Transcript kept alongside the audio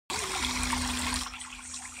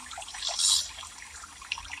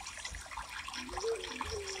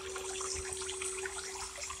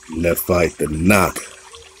Nephite the Knock.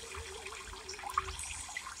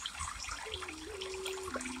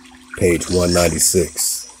 Page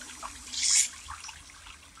 196.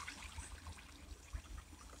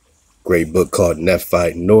 Great book called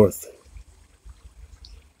Nephite North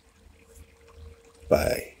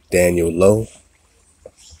by Daniel Lowe.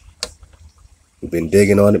 We've been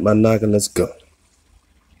digging on it, my Naga. Let's go.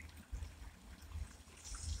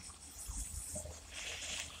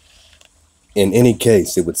 In any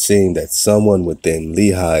case, it would seem that someone within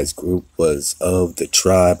Lehi's group was of the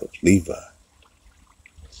tribe of Levi.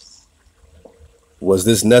 Was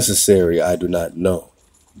this necessary? I do not know.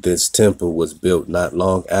 This temple was built not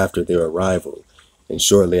long after their arrival, and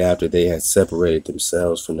shortly after they had separated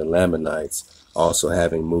themselves from the Lamanites, also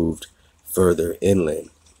having moved further inland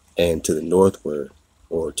and to the northward,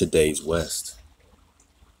 or today's west.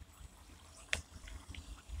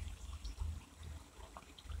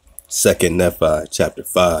 Second Nephi, chapter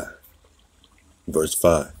 5, verse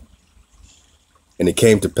 5. And it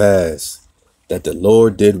came to pass that the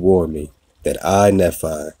Lord did warn me that I,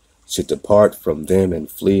 Nephi, should depart from them and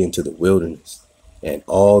flee into the wilderness, and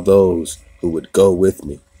all those who would go with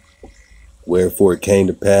me. Wherefore it came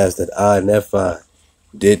to pass that I, Nephi,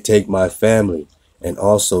 did take my family, and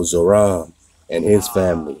also Zoram and his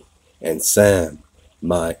family, and Sam,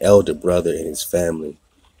 my elder brother and his family,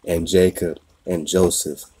 and Jacob and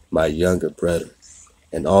Joseph, my younger brother,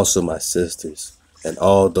 and also my sisters, and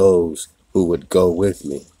all those who would go with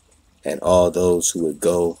me. And all those who would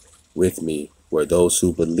go with me were those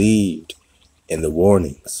who believed in the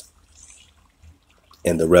warnings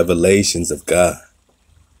and the revelations of God.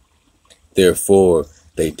 Therefore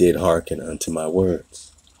they did hearken unto my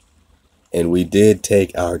words. And we did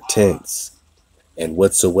take our tents and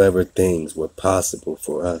whatsoever things were possible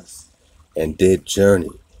for us, and did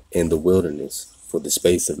journey in the wilderness for the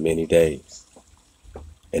space of many days.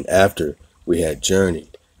 And after we had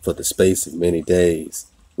journeyed for the space of many days,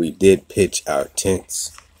 we did pitch our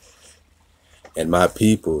tents. And my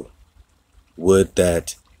people would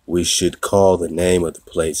that we should call the name of the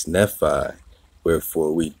place Nephi,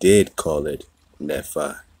 wherefore we did call it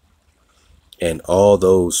Nephi. And all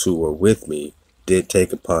those who were with me did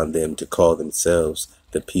take upon them to call themselves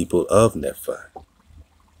the people of Nephi.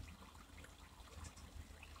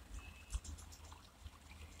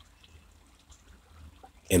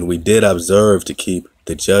 And we did observe to keep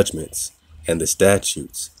the judgments and the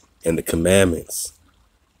statutes and the commandments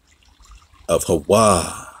of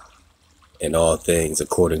Hawa in all things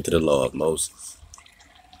according to the law of Moses.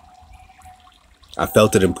 I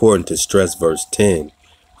felt it important to stress verse 10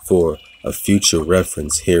 for a future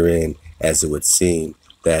reference herein, as it would seem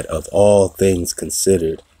that of all things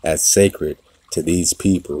considered as sacred to these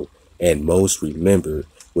people and most remembered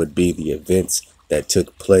would be the events that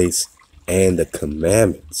took place and the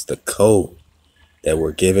commandments, the code that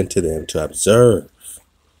were given to them to observe,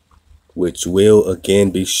 which will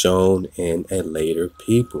again be shown in a later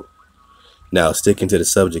people. Now, sticking to the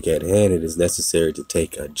subject at hand, it is necessary to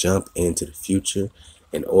take a jump into the future.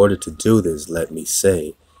 In order to do this, let me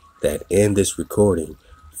say that in this recording,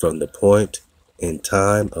 from the point in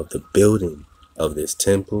time of the building of this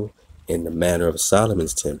temple in the manner of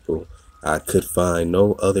Solomon's temple, I could find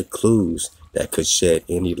no other clues that could shed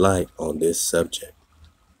any light on this subject.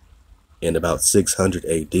 In about 600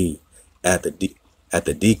 AD, at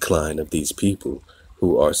the decline of these people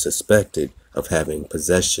who are suspected of having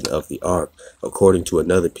possession of the ark, according to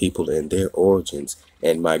another people in their origins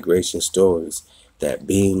and migration stories, that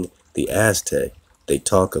being the Aztec, they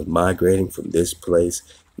talk of migrating from this place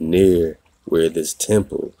near where this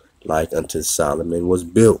temple, like unto Solomon, was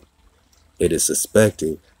built. It is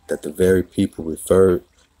suspected that the very people referred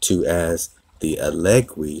to as the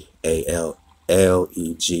Alegwi, Alegwi,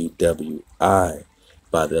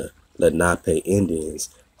 by the Lenape Indians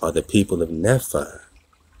are the people of Nephi,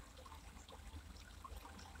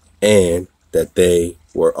 and that they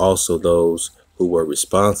were also those who were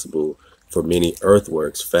responsible for many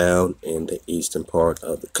earthworks found in the eastern part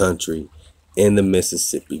of the country, in the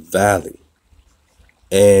Mississippi Valley,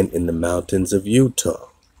 and in the mountains of Utah.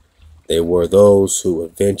 They were those who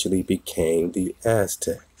eventually became the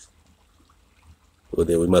Aztecs. Well,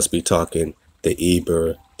 then we must be talking the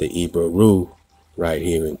Iberu right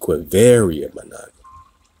here in Quiveria, Managa.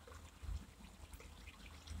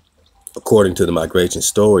 According to the migration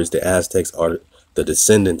stories, the Aztecs are the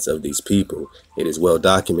descendants of these people. It is well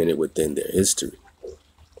documented within their history.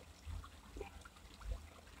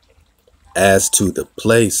 As to the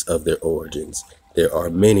place of their origins, there are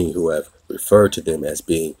many who have referred to them as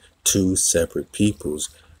being two separate peoples,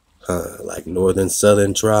 like northern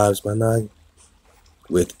southern tribes, Managa,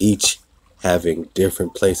 with each having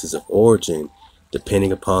different places of origin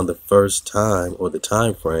depending upon the first time or the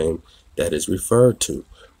time frame that is referred to.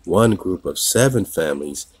 One group of 7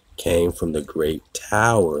 families came from the Great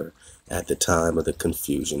Tower at the time of the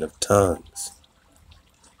confusion of tongues.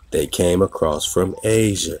 They came across from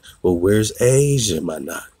Asia. Well, where's Asia, my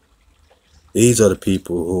knock? These are the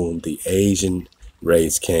people whom the Asian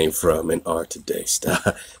race came from and are today.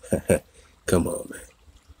 Stop. Come on, man.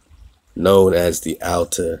 Known as the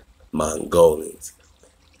Outer Mongolians.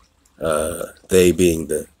 They being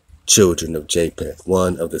the children of Japheth,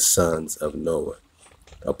 one of the sons of Noah.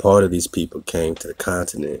 A part of these people came to the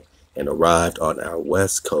continent and arrived on our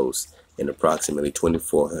west coast in approximately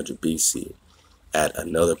 2400 BC. At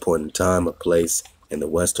another point in time, a place in the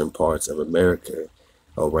western parts of America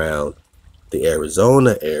around the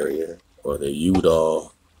Arizona area, or the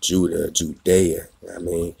Judea,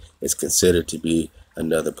 is considered to be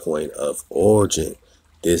another point of origin.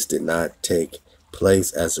 This did not take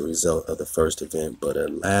place as a result of the first event, but a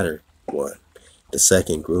latter one. The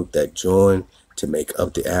second group that joined to make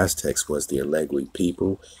up the Aztecs was the Allegui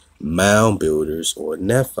people, mound builders, or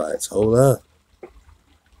Nephites. Hold up.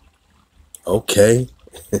 Okay.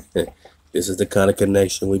 This is the kind of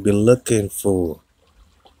connection we've been looking for.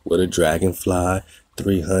 With a dragonfly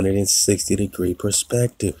 360-degree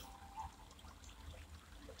perspective.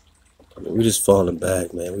 We're just falling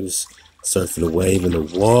back, man. We're just surfing the wave in the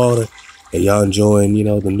water. And y'all enjoying,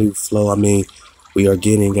 the new flow. We are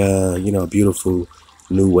getting, a beautiful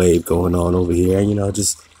new wave going on over here.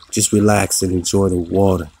 Just relax and enjoy the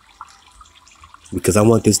water. Because I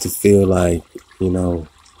want this to feel like,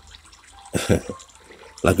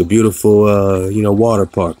 like a beautiful, water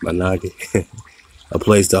park, my nugget. A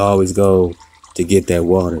place to always go to get that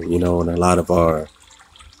water, and a lot of our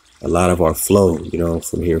flow,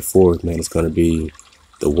 from here forth, man, it's going to be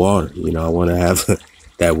the water. I want to have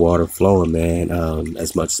that water flowing, man,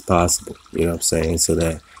 as much as possible, so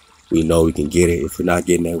that we know we can get it. If we're not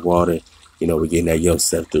getting that water, we're getting that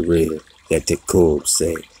Yosef the real, that Tekub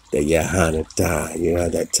say, that Yahana die,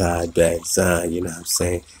 that tied back sign,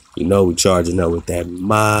 we're charging up with that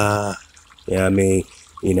ma,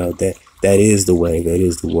 that is the way, that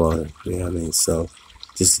is the water, so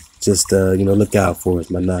just look out for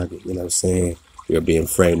us, my nugget, we are being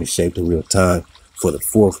framed and shaped in real time for the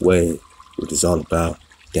fourth wave, which is all about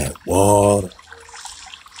that water.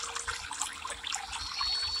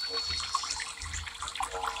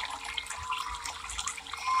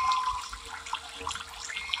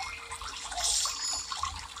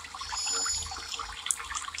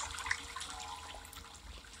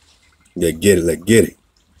 Let's get it.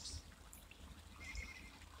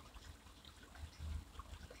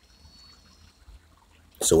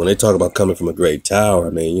 So when they talk about coming from a great tower,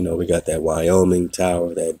 we got that Wyoming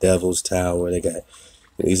tower, that Devil's Tower. They got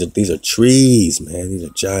these are trees, man. These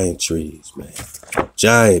are giant trees, man.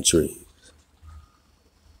 Giant trees.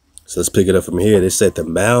 So let's pick it up from here. They said the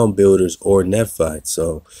mound builders or Nephites.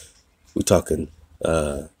 So we're talking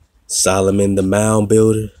Solomon the mound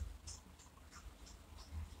builder.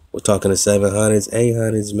 We're talking the 700s,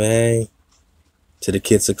 800s, man. To the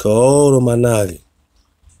kids of cold on my noggin.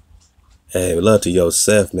 Hey, we love to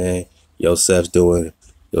Yosef, man. Yosef,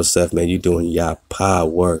 man, you doing Yapa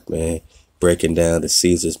work, man. Breaking down the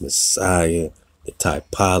Caesar's Messiah, the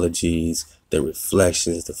typologies, the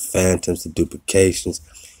reflections, the phantoms, the duplications.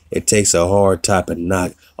 It takes a hard type of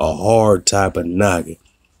noggin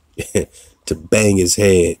to bang his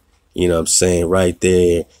head, right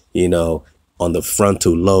there, on the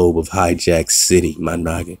frontal lobe of Hijack City, my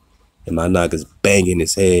noggin. And my noggin's banging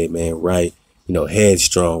his head, man, right?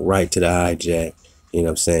 Headstrong, right to the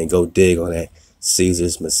hijack. Go dig on that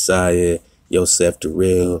Caesar's Messiah, Yosef the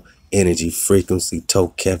real, energy frequency,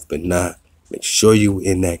 Tokef Benah. Make sure you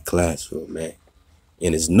in that classroom, man.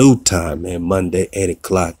 And it's new time, man. Monday, 8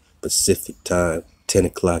 o'clock Pacific time, 10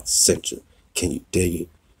 o'clock Central. Can you dig it?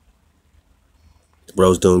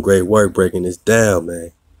 Bro's doing great work breaking this down,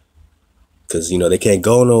 man. Because, they can't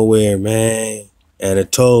go nowhere, man.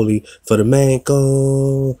 Anatoly for the man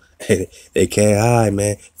go. They can't hide,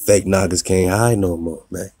 man. Fake Nagaz can't hide no more,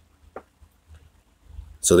 man.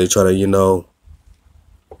 So they try to,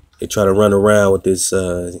 run around with this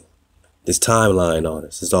timeline on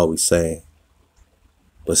us. That's all we saying.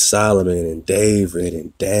 But Solomon and David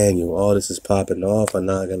and Daniel, all this is popping off. I'm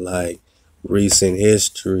not gonna like recent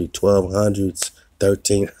history, 1200s,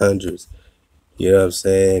 1300s. You know what I'm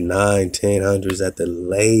saying? 1000s at the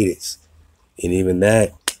latest. And even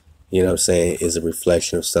that, is a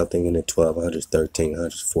reflection of something in the 1200s,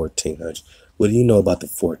 1300s, 1400s. What do you know about the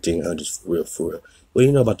 1400s for real, for real? What do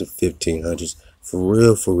you know about the 1500s for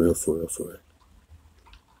real, for real, for real, for real?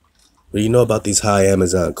 What do you know about these high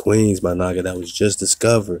Amazon queens, my Naga, that was just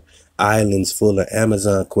discovered? Islands full of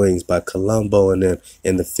Amazon queens by Colombo and them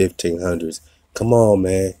in the 1500s. Come on,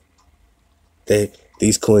 man.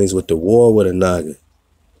 These queens with the war with a Naga.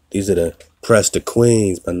 These are the Presta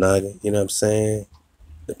queens, my Naga. You know what I'm saying?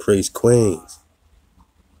 The priest queens.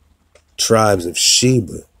 Tribes of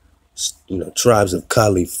Sheba. You know, tribes of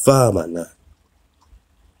Khalifa, my Naga.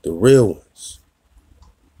 The real ones.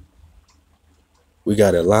 We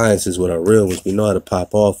got alliances with our real ones. We know how to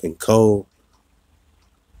pop off in cold.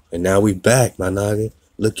 And now we back, my Naga.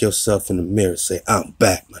 Look yourself in the mirror. Say, I'm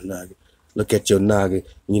back, my Naga. Look at your Naga,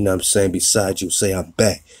 you know what I'm saying, beside you. Say, I'm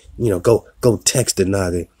back. You know, go text the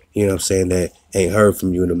Naga, you know what I'm saying, that ain't heard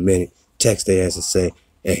from you in a minute. Text their ass and say,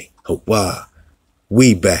 hey, Hawa,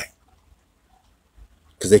 we back.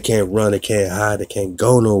 Because they can't run, they can't hide, they can't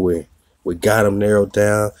go nowhere. We got them narrowed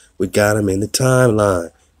down. We got them in the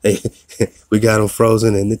timeline. We got them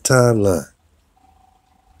frozen in the timeline.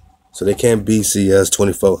 So they can't BC us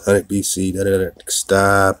 2400 BC.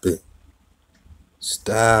 Stop it.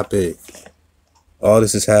 Stop it. All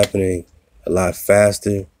this is happening a lot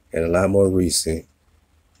faster and a lot more recent.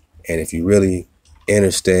 And if you really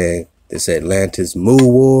understand this Atlantis Moo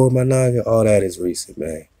War, my Naga, all that is recent,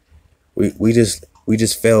 man. We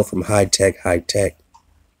just fell from high tech.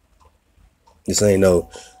 This ain't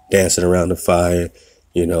no dancing around the fire,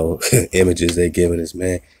 you know, images they giving us,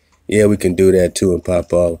 man. Yeah, we can do that too and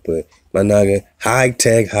pop off, but my Naga, high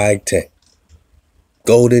tech.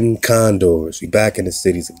 Golden condors. We back in the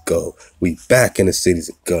cities of gold. We back in the cities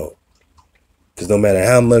of gold. Because no matter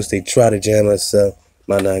how much they try to jam us up,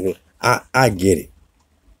 my Naga, I get it.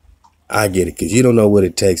 I get it. Because you don't know what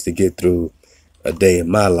it takes to get through a day in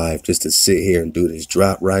my life just to sit here and do this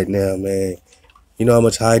drop right now, man. You know how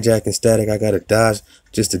much hijacking static I got to dodge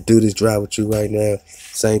just to do this drop with you right now?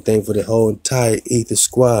 Same thing for the whole entire Ether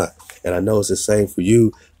squad. And I know it's the same for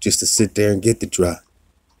you just to sit there and get the drop.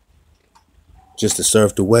 Just to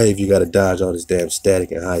surf the wave, you got to dodge all this damn static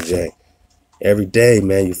and hijack. Every day,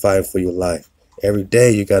 man, you fight for your life. Every day,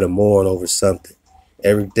 you got to mourn over something.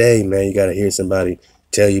 Every day, man, you got to hear somebody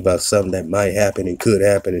tell you about something that might happen and could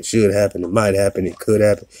happen and should happen and might happen and could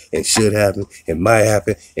happen and should happen and might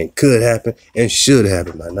happen and could happen and should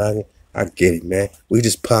happen, my Naga. I get it, man. We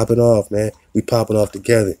just popping off, man. We popping off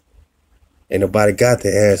together. Ain't nobody got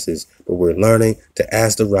the answers, but we're learning to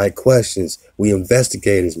ask the right questions. We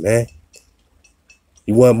investigators, man.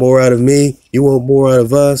 You want more out of me? You want more out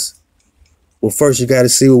of us? Well, first you got to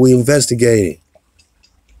see what we investigating.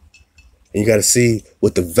 And you got to see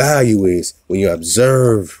what the value is when you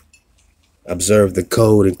observe the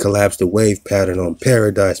code and collapse the wave pattern on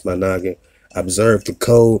paradise, my Naga. Observe the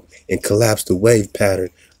code and collapse the wave pattern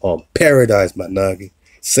on paradise, my Naga.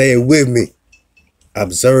 Say it with me.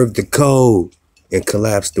 Observe the code and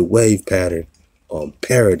collapse the wave pattern on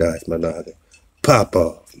paradise, my Naga. Pop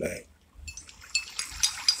off, man.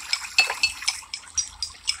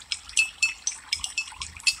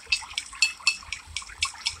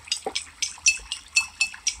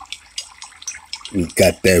 We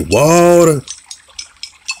got that water.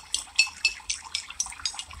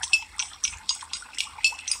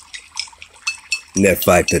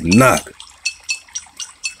 Nephite the knock.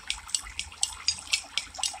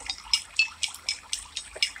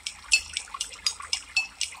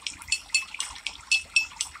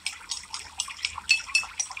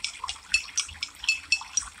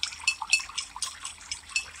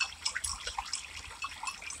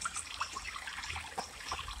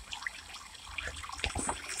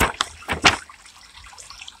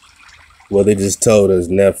 Well, they just told us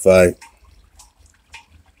Nephite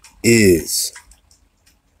is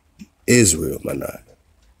Israel, my Naga.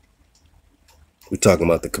 We're talking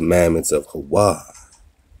about the commandments of Hawa.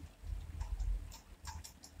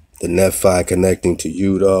 The Nephite connecting to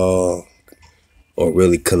Udall, or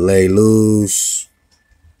really Kalelus,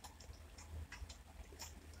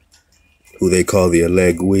 who they call the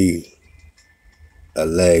Alegui,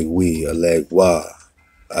 Alegwa,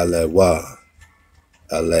 Alewa.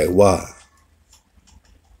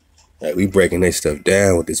 Hey, we breaking this stuff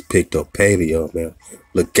down with this picto paleo, man.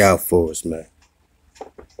 Look out for us, man.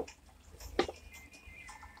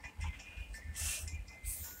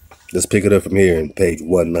 Let's pick it up from here in page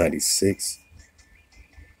 196.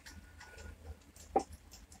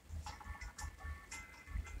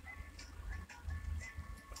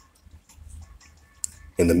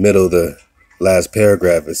 In the middle of the last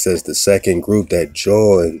paragraph, it says the second group that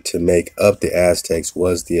joined to make up the Aztecs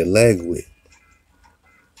was the Alegui,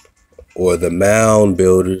 or the mound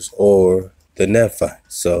builders, or the Nephite.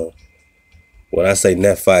 So when I say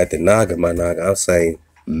Nephite, the Naga, my Naga, I'm saying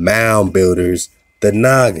mound builders, the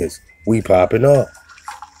Nagas. we popping off.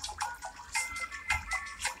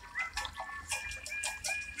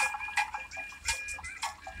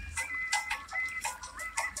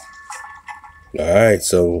 All right,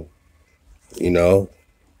 so,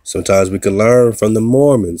 sometimes we can learn from the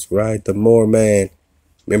Mormons, right? The Mormon.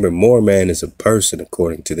 Remember, Mormon is a person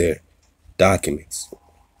according to their documents.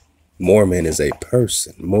 Mormon is a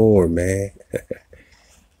person. Mormon.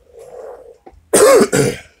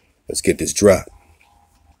 Let's get this drop.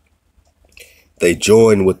 They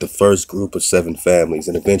joined with the first group of 7 families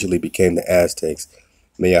and eventually became the Aztecs.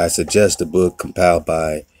 May I suggest a book compiled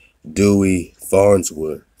by Dewey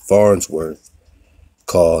Farnsworth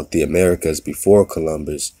called The Americas Before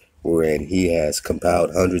Columbus, wherein he has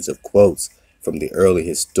compiled hundreds of quotes from the early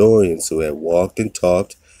historians who had walked and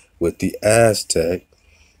talked with the Aztec,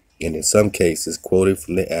 and in some cases quoted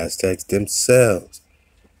from the Aztecs themselves.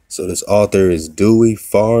 So this author is Dewey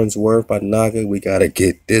Farnsworth by Nagaz. We gotta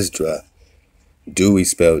get this drop. Dewey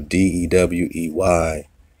spelled Dewey,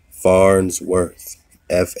 Farnsworth, Farnsworth.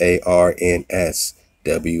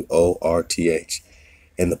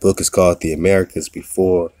 And the book is called The Americas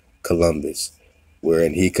Before Columbus,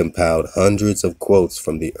 wherein he compiled hundreds of quotes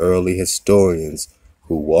from the early historians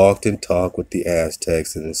who walked and talked with the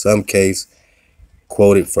Aztecs, and in some case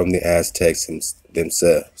quoted from the Aztecs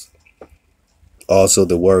themselves. Also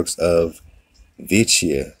the works of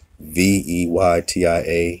Veytia,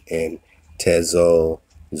 Veytia, and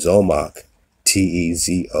Tezozomoc,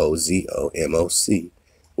 Tezozomoc,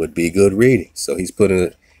 would be good reading. So he's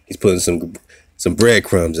putting some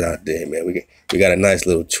breadcrumbs out there, man. We got a nice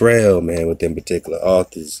little trail, man, with them particular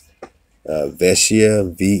authors.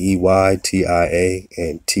 Veytia, Veytia,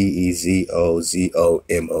 and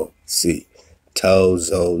Tezozomoc,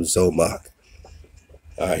 Tezozomoc.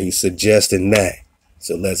 All right, he's suggesting that.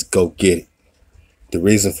 So let's go get it. The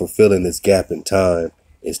reason for filling this gap in time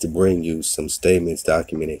is to bring you some statements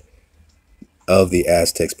documented of the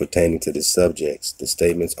Aztecs pertaining to the subjects. The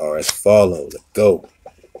statements are as follows. Let's go.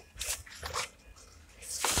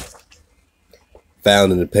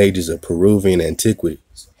 Found in the pages of Peruvian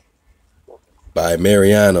Antiquities by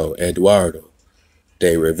Mariano Eduardo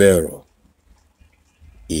de Rivero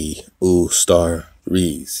y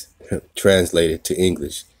Ustariz, translated to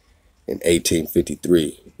English in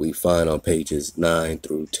 1853. We find on pages 9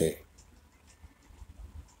 through 10.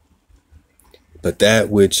 But that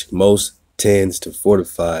which most tends to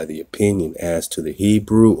fortify the opinion as to the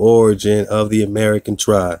Hebrew origin of the American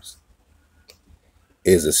tribes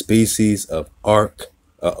is a species of ark,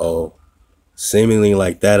 seemingly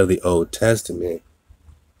like that of the Old Testament.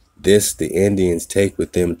 This the Indians take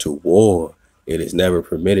with them to war. It is never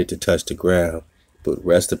permitted to touch the ground, but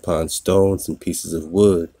rest upon stones and pieces of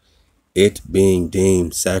wood, it being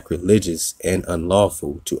deemed sacrilegious and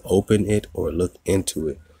unlawful to open it or look into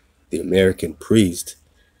it. The American priests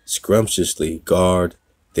scrumptiously guard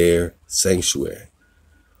their sanctuary,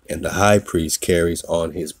 and the high priest carries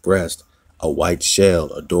on his breast a white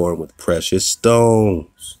shell adorned with precious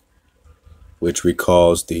stones, which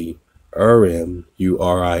recalls the Urim,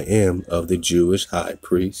 Urim, of the Jewish high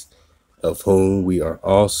priest, of whom we are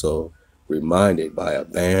also reminded by a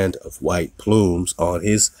band of white plumes on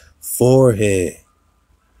his forehead.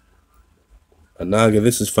 Anaga,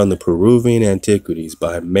 this is from the Peruvian Antiquities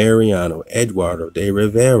by Mariano Eduardo de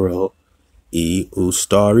Rivero y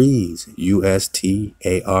Ustariz,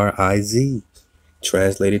 Ustariz,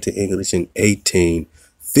 translated to English in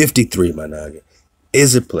 1853, Managa.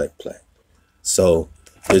 Is it play? So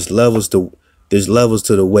there's levels to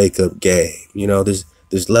the wake up game.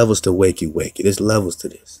 There's levels to wakey. There's levels to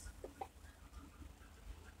this.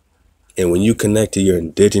 And when you connect to your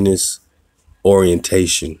indigenous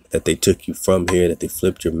orientation, that they took you from here, that they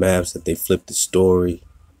flipped your maps, that they flipped the story,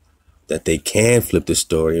 that they can flip the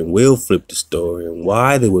story and will flip the story, and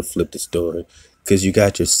why they would flip the story, because you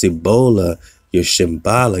got your Cibola, your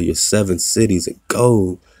Shambhala, your 7 cities of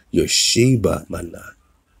gold, your Sheba, mana.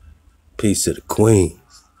 Peace to the queens.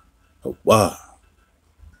 Oh, wow.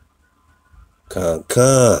 Con.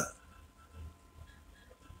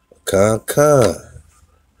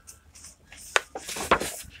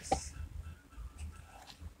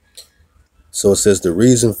 So it says the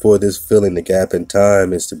reason for this filling the gap in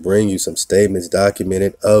time is to bring you some statements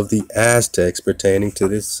documented of the Aztecs pertaining to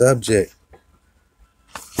this subject.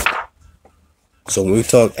 So when we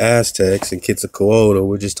talk Aztecs and Quetzalcoatl,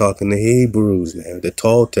 we're just talking the Hebrews, man. The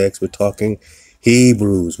Toltecs, we're talking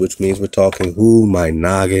Hebrews, which means we're talking who, my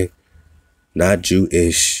Naga, not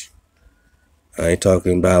Jewish. I ain't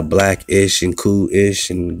talking about black-ish and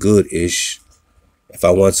cool-ish and good-ish. If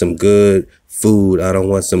I want some good food, I don't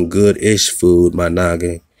want some good-ish food, my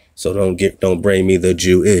Naga. So don't bring me the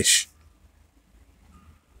Jewish.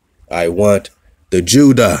 I want the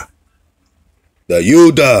Judah, the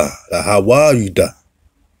Yudah, the Hawayudah.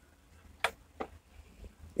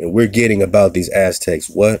 And we're getting about these Aztecs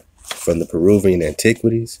what? From the Peruvian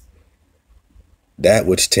antiquities? That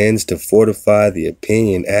which tends to fortify the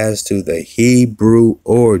opinion as to the Hebrew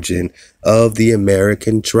origin of the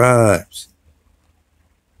American tribes.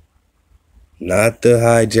 Not the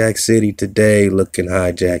hijack city today, looking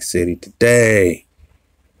hijack city today,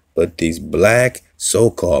 but these black,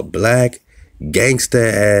 so-called black, gangster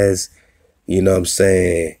ass, you know what I'm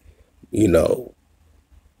saying, you know,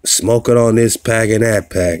 smoking on this pack and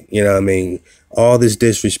that pack, you know what I mean, all this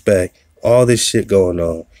disrespect, all this shit going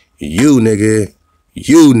on. You nigga,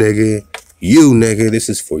 you nigga, you nigga, this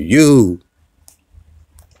is for you.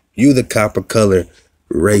 You the copper color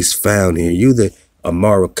race found here. You the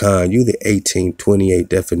American. You the 1828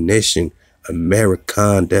 definition.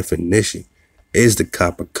 American definition is the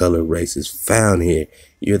copper color race is found here.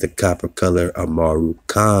 You're the copper color Amaru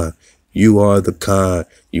Khan. You are the Khan.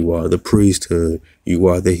 You are the priesthood. You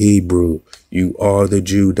are the Hebrew. You are the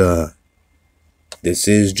Judah. This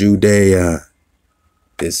is Judea.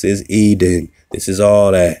 This is Eden. This is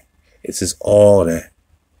all that. This is all that.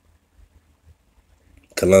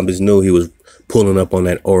 Columbus knew he was pulling up on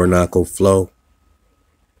that Orinoco flow,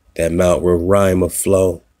 that Mount Roraima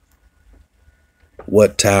flow.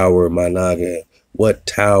 What tower, my Naga? What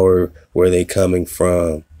tower were they coming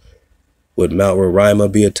from? Would Mount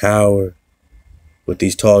Roraima be a tower? Would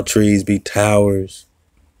these tall trees be towers?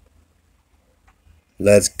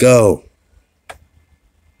 Let's go.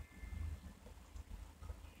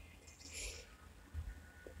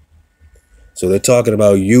 So they're talking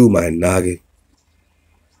about you, my Naga.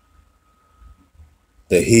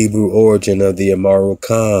 The Hebrew origin of the Amaru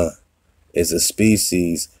Khan is a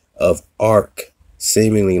species of ark,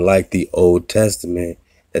 seemingly like the Old Testament,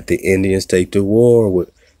 that the Indians take to war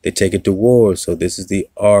with. They take it to war. So this is the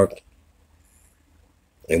ark.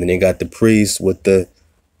 And then they got the priest with the,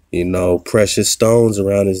 you know, precious stones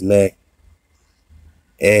around his neck.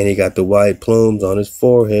 And he got the white plumes on his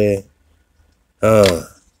forehead.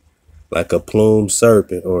 Like a plumed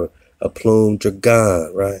serpent or a plumed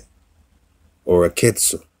dragon, right? Or a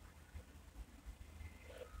kitsu.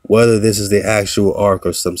 Whether this is the actual ark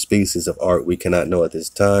or some species of ark, we cannot know at this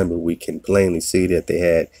time, but we can plainly see that they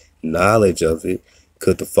had knowledge of it.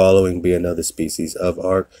 Could the following be another species of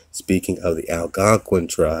ark? Speaking of the Algonquin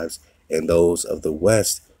tribes and those of the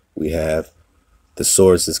West, we have the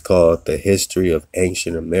source is called The History of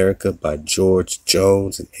Ancient America by George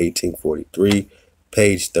Jones in 1843,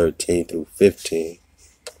 page 13 through 15.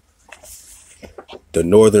 The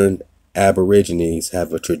Northern Aborigines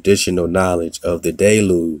have a traditional knowledge of the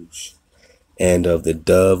deluge and of the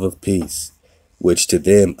dove of peace, which to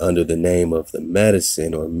them under the name of the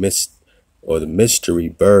medicine or the mystery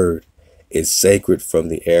bird is sacred from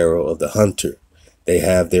the arrow of the hunter. They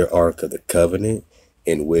have their Ark of the Covenant,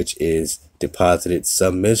 in which is deposited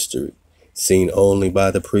some mystery, seen only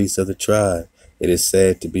by the priests of the tribe. It is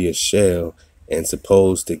said to be a shell and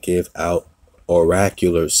supposed to give out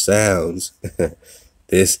oracular sounds.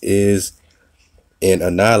 This is an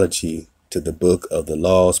analogy to the book of the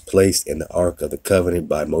laws placed in the Ark of the Covenant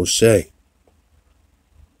by Moshe.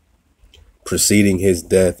 Preceding his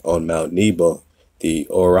death on Mount Nebo, the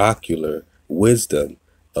oracular wisdom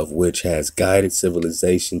of which has guided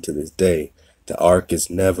civilization to this day, the Ark is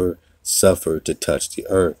never suffered to touch the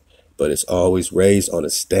earth, but is always raised on a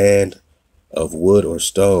stand of wood or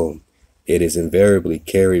stone. It is invariably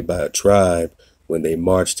carried by a tribe when they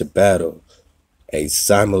march to battle. A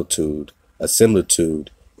similitude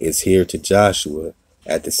is here to Joshua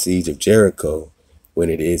at the siege of Jericho. When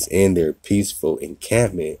it is in their peaceful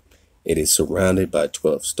encampment, it is surrounded by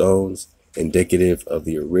 12 stones, indicative of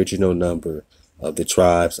the original number of the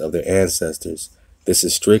tribes of their ancestors. This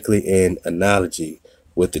is strictly in analogy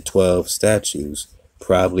with the 12 statues,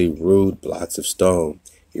 probably rude blocks of stone,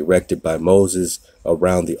 erected by Moses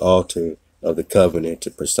around the altar of the covenant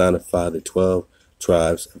to personify the 12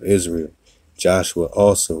 tribes of Israel. Joshua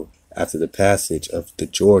also, after the passage of the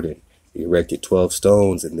Jordan, erected 12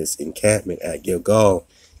 stones in this encampment at Gilgal,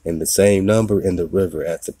 and the same number in the river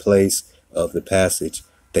at the place of the passage.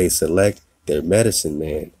 They select their medicine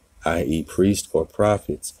man, i.e. priests or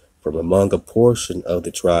prophets, from among a portion of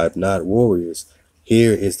the tribe, not warriors.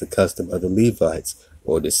 Here is the custom of the Levites,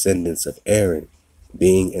 or descendants of Aaron,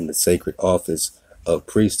 being in the sacred office of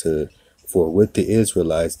priesthood. For with the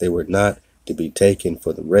Israelites they were not to be taken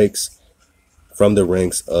for the ranks from the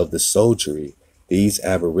ranks of the soldiery. These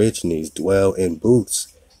aborigines dwell in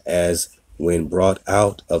booths as when brought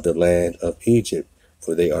out of the land of Egypt,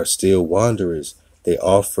 for they are still wanderers. They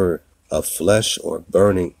offer of flesh or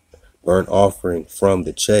burning burnt offering from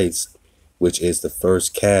the chase, which is the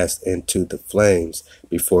first cast into the flames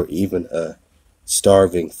before even a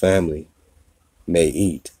starving family may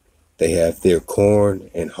eat. They have their corn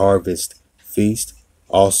and harvest feast,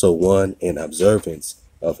 also one in observance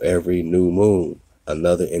of every new moon,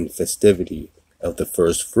 another in festivity of the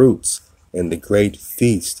first fruits, and the great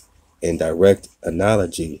feast in direct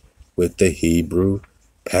analogy with the Hebrew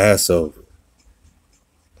Passover,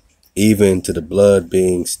 even to the blood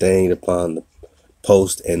being stained upon the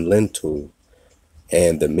post and lintel,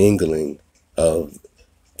 and the mingling of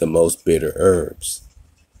the most bitter herbs.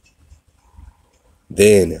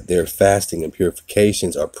 Then their fasting and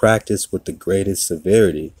purifications are practiced with the greatest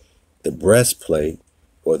severity. The breastplate,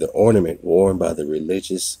 or the ornament worn by the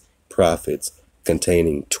religious prophets,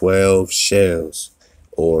 containing 12 shells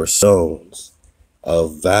or stones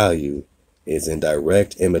of value, is in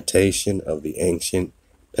direct imitation of the ancient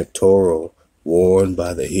pectoral worn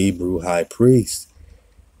by the Hebrew high priest.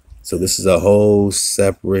 So this is a whole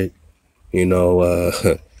separate,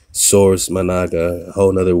 source, Managa, a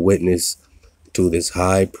whole nother witness to this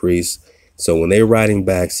high priest. So when they're writing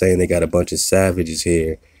back saying they got a bunch of savages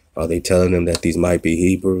here, are they telling them that these might be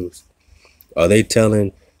Hebrews? Are they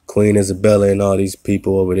telling Queen Isabella and all these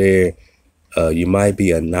people over there, you might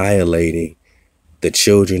be annihilating the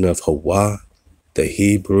children of Hawa, the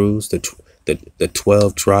Hebrews, the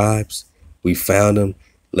 12 tribes? We found them.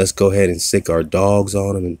 Let's go ahead and sick our dogs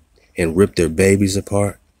on them and rip their babies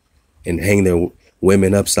apart and hang their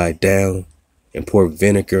women upside down and pour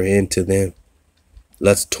vinegar into them.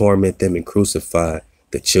 Let's torment them and crucify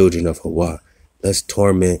the children of Hawa. Let's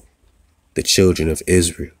torment the children of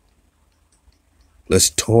Israel. Let's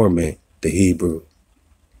torment the Hebrew.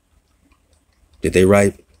 Did they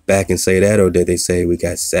write back and say that, or did they say we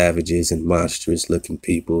got savages and monstrous looking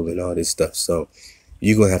people and all this stuff? So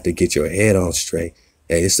you're going to have to get your head on straight.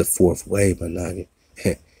 Hey, it's the fourth wave, my nigga.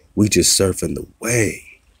 We just surfing the wave.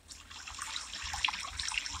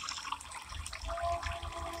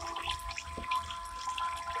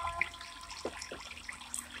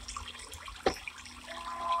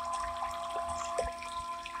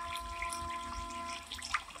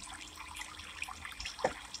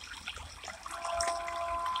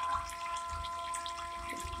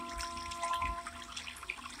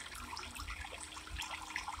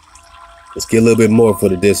 Let's get a little bit more for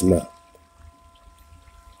the dismount.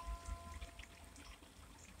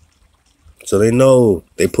 So they know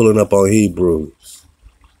they pulling up on Hebrews.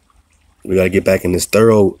 We got to get back in this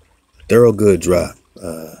thorough good drop.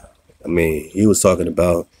 He was talking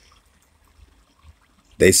about,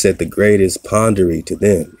 they said the greatest pondery to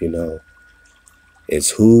them,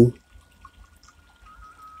 is who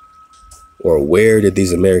or where did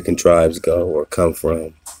these American tribes go or come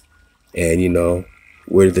from? And,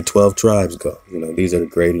 where did the 12 tribes go? These are the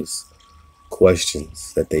greatest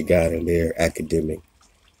questions that they got in their academic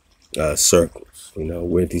circles.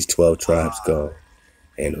 Where did these 12 tribes go?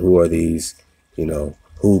 And who are these,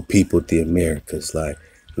 who peopled the Americas? Like,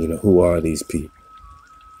 who are these people?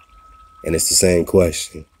 And it's the same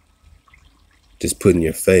question, just put in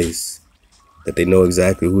your face that they know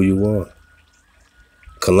exactly who you are.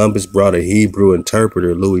 Columbus brought a Hebrew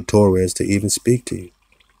interpreter, Louis Torres, to even speak to you.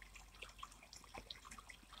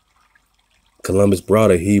 Columbus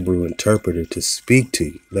brought a Hebrew interpreter to speak to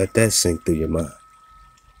you. Let that sink through your mind.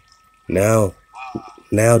 Now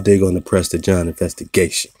dig on the Prester John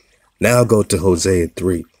investigation. Now go to Hosea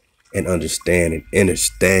 3 and understand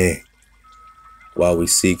while we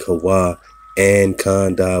seek Hawa and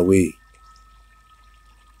Khandawi.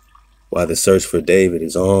 While the search for David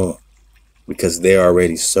is on. Because they're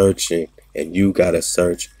already searching and you got to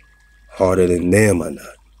search harder than them or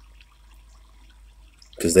not.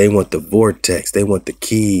 Because they want the vortex. They want the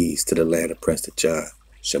keys to the land of Prester John.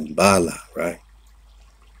 Shambhala, right?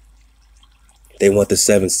 They want the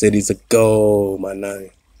 7 cities of gold, my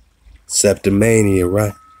nine. Septimania,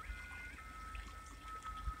 right?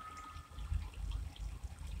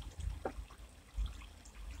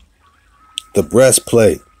 The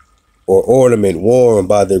breastplate or ornament worn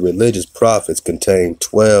by the religious prophets contain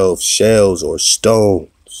 12 shells or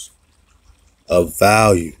stones of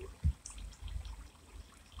value.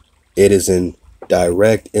 It is in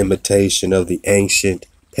direct imitation of the ancient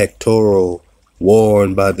pectoral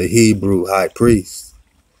worn by the Hebrew high priest,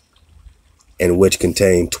 and which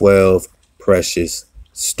contain 12 precious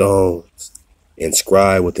stones,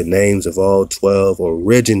 inscribed with the names of all 12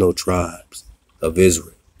 original tribes of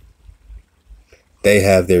Israel. They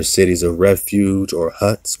have their cities of refuge or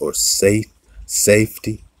huts or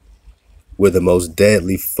safety, where the most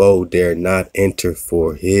deadly foe dare not enter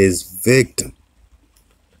for his victim.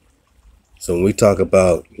 So when we talk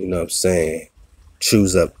about, what I'm saying,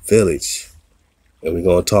 choose up village, and we're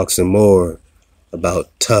going to talk some more about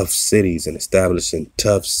tough cities and establishing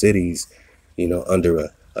tough cities, under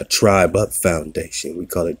a tribe up foundation. We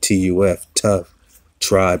call it TUF, tough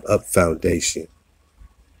tribe up foundation.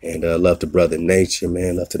 And love to brother nature,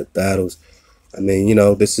 man, love to the battles. I mean,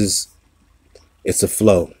 it's a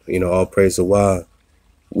flow, all praise the wild.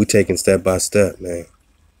 We taking step by step, man.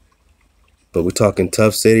 But we're talking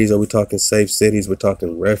tough cities or we're talking safe cities. We're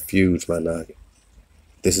talking refuge, my nugget.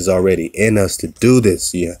 This is already in us to do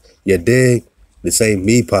this. Yeah, you dig? This ain't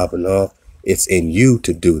me popping off. It's in you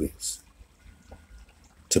to do this.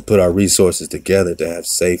 To put our resources together to have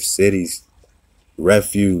safe cities,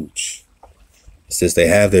 refuge. Since they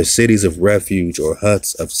have their cities of refuge or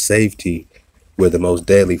huts of safety where the most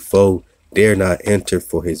deadly foe dare not enter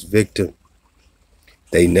for his victim,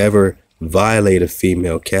 they never violate a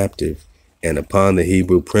female captive, and upon the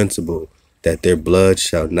Hebrew principle that their blood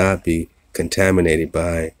shall not be contaminated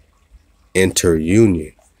by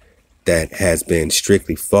interunion that has been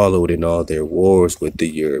strictly followed in all their wars with the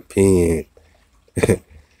European.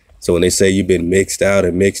 So when they say you've been mixed out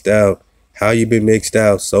and mixed out, how you been mixed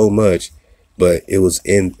out so much, but it was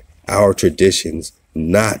in our traditions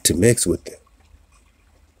not to mix with them.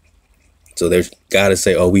 So there's got to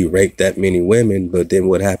say, oh, we raped that many women, but then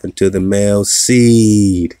what happened to the male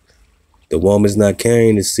seed? The woman's not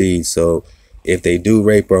carrying the seed. So if they do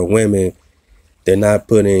rape our women, they're not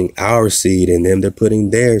putting our seed in them. They're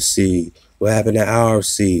putting their seed. What happened to our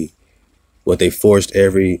seed? What they forced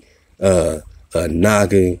every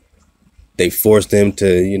Nagaz. They forced them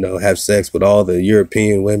to, have sex with all the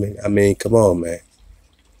European women. I mean, come on, man.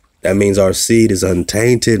 That means our seed is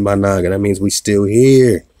untainted, my Nagaz. That means we still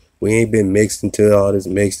here. We ain't been mixed into all this,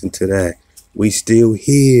 mixed into that. We still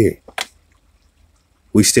here.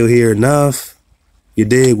 We still here enough. You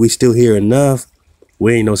dig? We still here enough.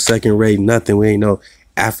 We ain't no second rate nothing. We ain't no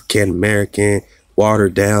African American,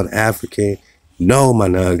 watered down African. No, my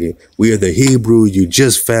nugget. We are the Hebrew you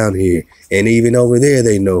just found here. And even over there,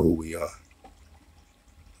 they know who we are.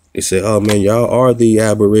 They say, oh man, y'all are the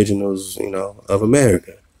aboriginals, of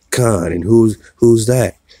America. Khan. And who's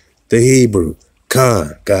that? The Hebrew.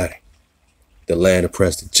 Khan. Got it. The land of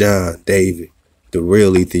Preston John, David, the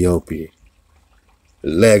real Ethiopian.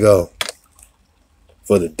 Lego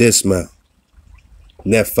for the dismount.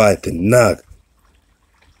 Nephite the Nagaz.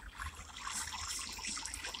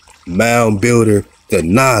 Mound builder the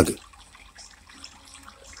Nagaz.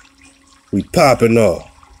 We popping off.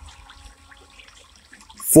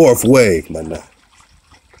 Fourth wave, my nigga.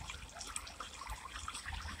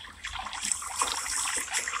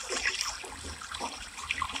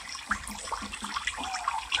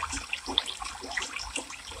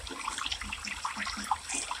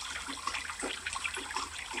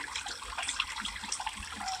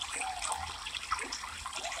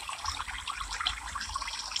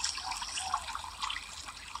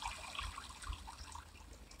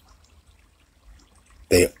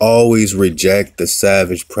 They always reject the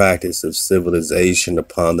savage practice of civilization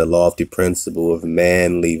upon the lofty principle of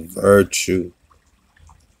manly virtue.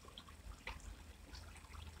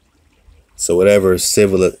 So whatever they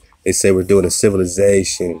say we're doing a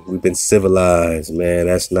civilization, we've been civilized, man.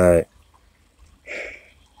 That's not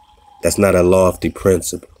a lofty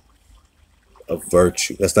principle of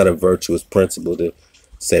virtue. That's not a virtuous principle to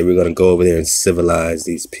say we're going to go over there and civilize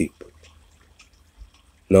these people.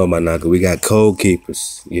 No, my nigga, we got code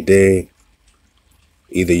keepers. You dig?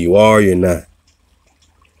 Either you are or you're not.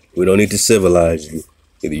 We don't need to civilize you.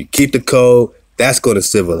 Either you keep the code, that's going to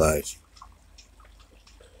civilize you.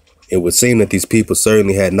 It would seem that these people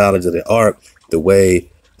certainly had knowledge of the ark, the way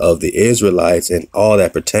of the Israelites, and all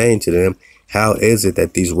that pertained to them. How is it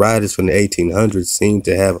that these writers from the 1800s seem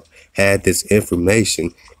to have had this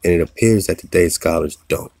information, and it appears that today's scholars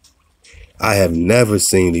don't? I have never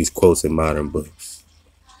seen these quotes in modern books,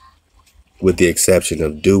 with the exception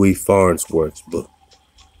of Dewey Farnsworth's book.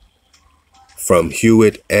 From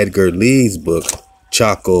Hewitt Edgar Lee's book,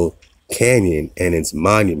 Chaco Canyon and its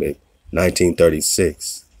Monument,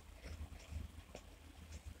 1936.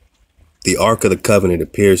 The Ark of the Covenant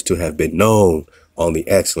appears to have been known on the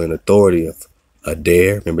excellent authority of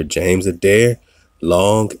Adair, remember James Adair,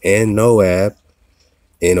 Long, and Noab,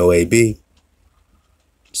 Noab.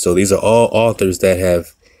 So these are all authors that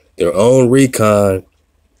have their own recon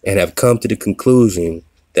and have come to the conclusion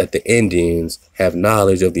that the Indians have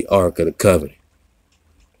knowledge of the Ark of the Covenant.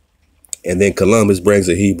 And then Columbus brings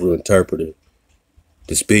a Hebrew interpreter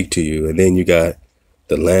to speak to you. And then you got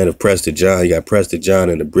the land of Preston John. You got Preston John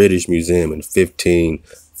in the British Museum in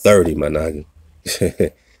 1530, my nigga.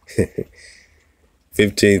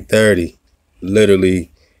 1530.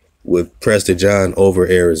 literally with Prester John over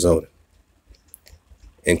Arizona.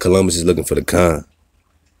 And Columbus is looking for the Khan.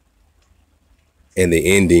 And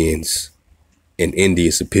the Indians in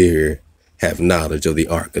India Superior have knowledge of the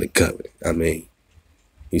Ark of the Covenant. I mean,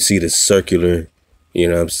 you see the circular, you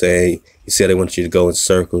know what I'm saying? You said they want you to go in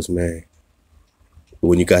circles, man. But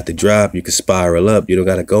when you got the drop, you can spiral up. You don't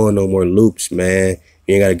got to go in no more loops, man.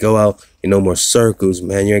 You ain't got to go out in no more circles,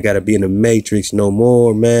 man. You ain't got to be in the matrix no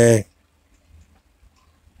more, man.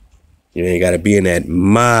 You ain't got to be in that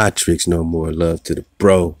matrix no more. Love to the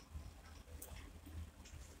bro.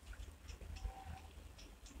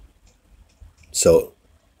 So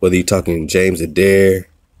whether you're talking James Adair,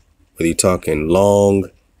 whether you're talking Long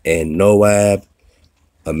and Noab,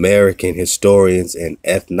 American historians and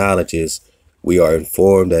ethnologists, we are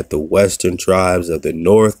informed that the western tribes of the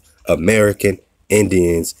North American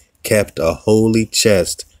Indians kept a holy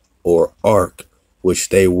chest or ark, which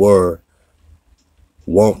they were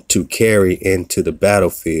wont to carry into the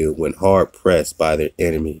battlefield when hard pressed by their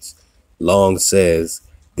enemies. Long says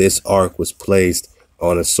this ark was placed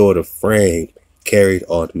on a sort of frame carried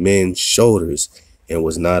on men's shoulders and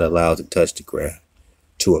was not allowed to touch the ground.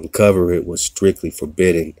 To uncover it was strictly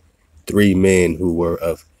forbidden. 3 men who were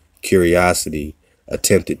of curiosity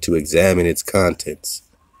attempted to examine its contents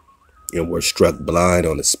and were struck blind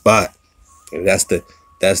on the spot. And that's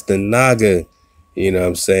the Naga, you know what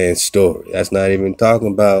I'm saying, story. That's not even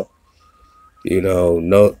talking about, you know,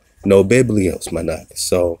 no biblios, my Naga.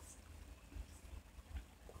 So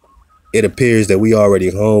it appears that we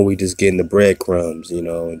already home. We just getting the breadcrumbs, you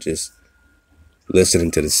know, and just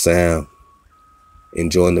listening to the sound,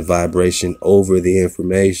 enjoying the vibration over the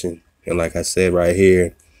information. And like I said right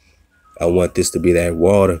here, I want this to be that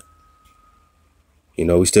water. You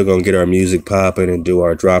know, we still gonna get our music popping and do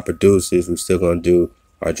our drop producers. We still gonna do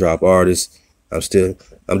our drop artists.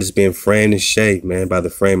 I'm just being framed and shaped, man, by the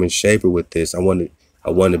frame and shaper with this. I want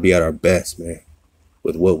to be at our best, man.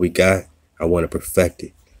 With what we got, I want to perfect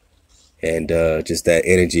it. And just that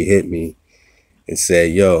energy hit me and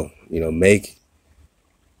said, yo, you know,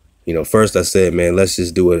 first I said, man, let's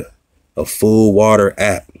just do a full water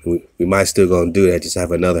app. We might still gonna do that. Just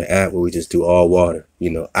have another app where we just do all water, you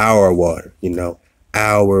know, our water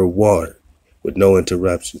with no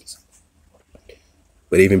interruptions.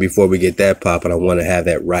 But even before we get that popping, I want to have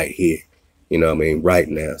that right here, you know what I mean, right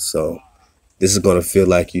now. So this is going to feel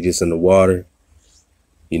like you just in the water.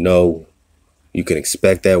 You know, you can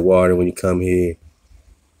expect that water when you come here.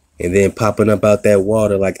 And then popping up out that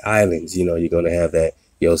water like islands, you know, you're going to have that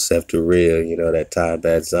Yosef Durrell, you know, that Ty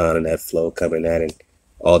Badzon and that flow coming at it.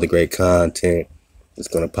 All the great content is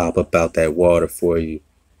going to pop up out that water for you.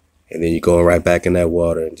 And then you're going right back in that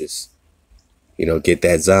water and just, you know, get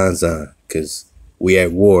that Zan. Because we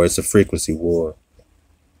at war. It's a frequency war.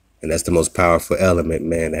 And that's the most powerful element,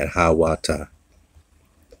 man, that Hawata.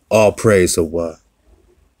 All praise to Wa,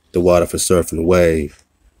 the water for surf and wave,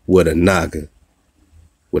 with a Naga,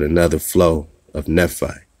 with another flow of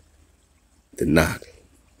Nephite, the Naga.